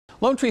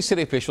Lone Tree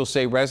city officials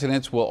say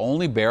residents will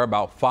only bear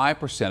about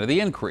 5% of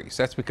the increase.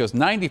 That's because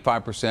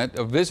 95%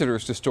 of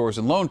visitors to stores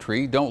in Lone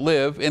Tree don't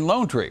live in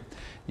Lone Tree.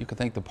 You can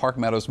thank the Park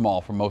Meadows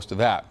Mall for most of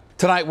that.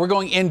 Tonight, we're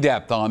going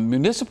in-depth on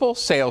municipal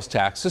sales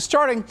taxes,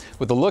 starting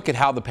with a look at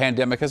how the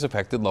pandemic has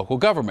affected local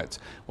governments.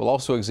 We'll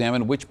also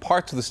examine which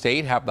parts of the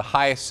state have the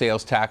highest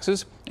sales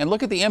taxes and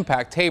look at the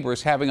impact TABOR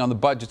is having on the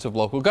budgets of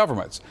local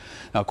governments.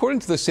 Now, according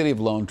to the city of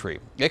Lone Tree,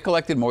 it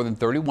collected more than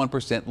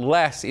 31%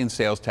 less in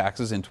sales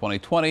taxes in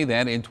 2020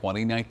 than in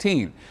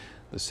 2019.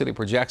 The city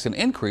projects an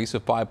increase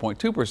of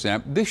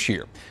 5.2% this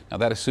year. Now,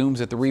 that assumes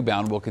that the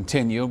rebound will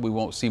continue. We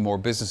won't see more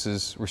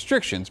businesses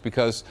restrictions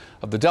because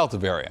of the Delta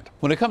variant.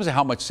 When it comes to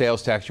how much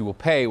sales tax you will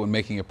pay when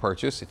making a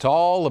purchase, it's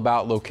all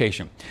about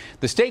location.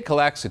 The state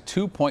collects a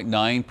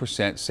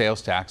 2.9%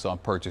 sales tax on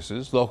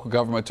purchases. Local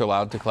governments are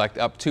allowed to collect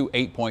up to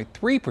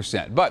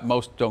 8.3%, but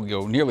most don't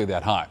go nearly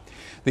that high.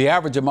 The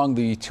average among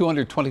the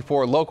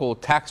 224 local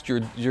tax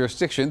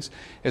jurisdictions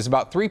is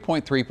about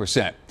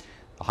 3.3%.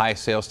 The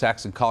highest sales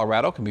tax in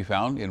Colorado can be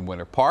found in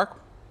Winter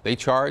Park. They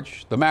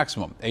charge the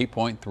maximum,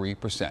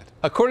 8.3%.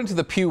 According to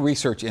the Pew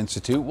Research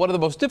Institute, one of the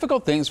most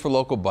difficult things for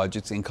local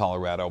budgets in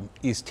Colorado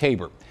is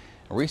TABOR.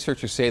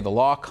 Researchers say the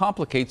law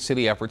complicates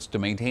city efforts to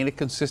maintain a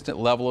consistent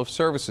level of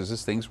services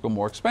as things grow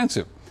more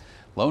expensive.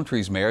 Lone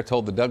Tree's mayor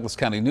told the Douglas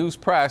County News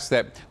Press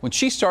that when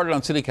she started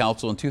on city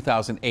council in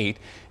 2008,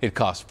 it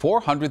cost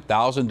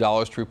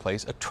 $400,000 to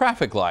replace a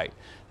traffic light.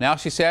 Now,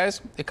 she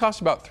says, it costs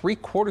about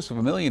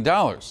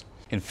 $750,000.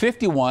 In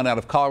 51 out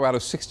of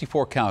Colorado's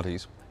 64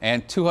 counties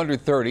and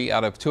 230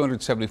 out of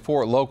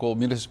 274 local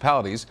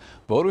municipalities,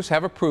 voters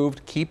have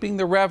approved keeping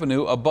the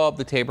revenue above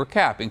the TABOR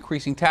cap,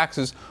 increasing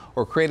taxes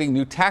or creating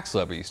new tax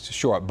levies to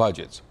shore up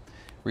budgets.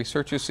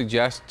 Researchers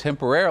suggest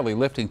temporarily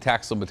lifting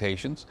tax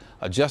limitations,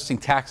 adjusting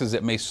taxes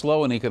that may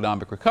slow an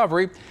economic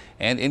recovery,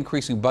 and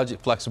increasing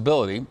budget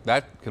flexibility.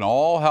 That can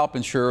all help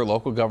ensure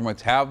local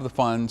governments have the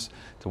funds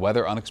to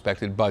weather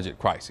unexpected budget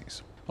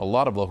crises. A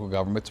lot of local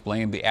governments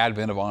blame the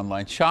advent of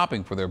online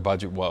shopping for their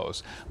budget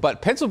woes. But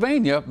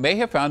Pennsylvania may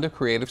have found a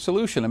creative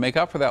solution to make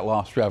up for that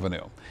lost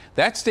revenue.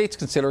 That state's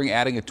considering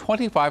adding a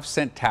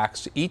 25-cent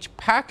tax to each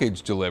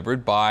package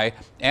delivered by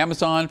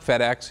Amazon,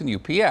 FedEx, and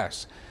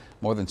UPS.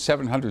 More than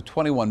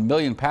 721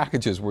 million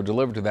packages were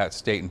delivered to that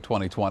state in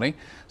 2020.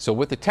 So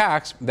with the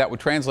tax, that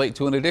would translate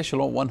to an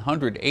additional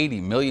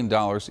 $180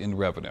 million in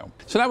revenue.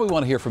 So now we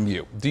want to hear from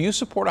you. Do you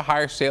support a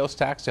higher sales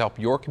tax to help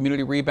your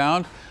community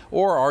rebound?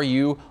 Or are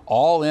you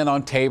all in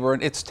on TABOR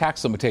and its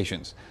tax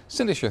limitations?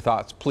 Send us your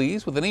thoughts,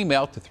 please, with an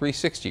email to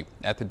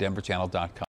 360@thedenverchannel.com.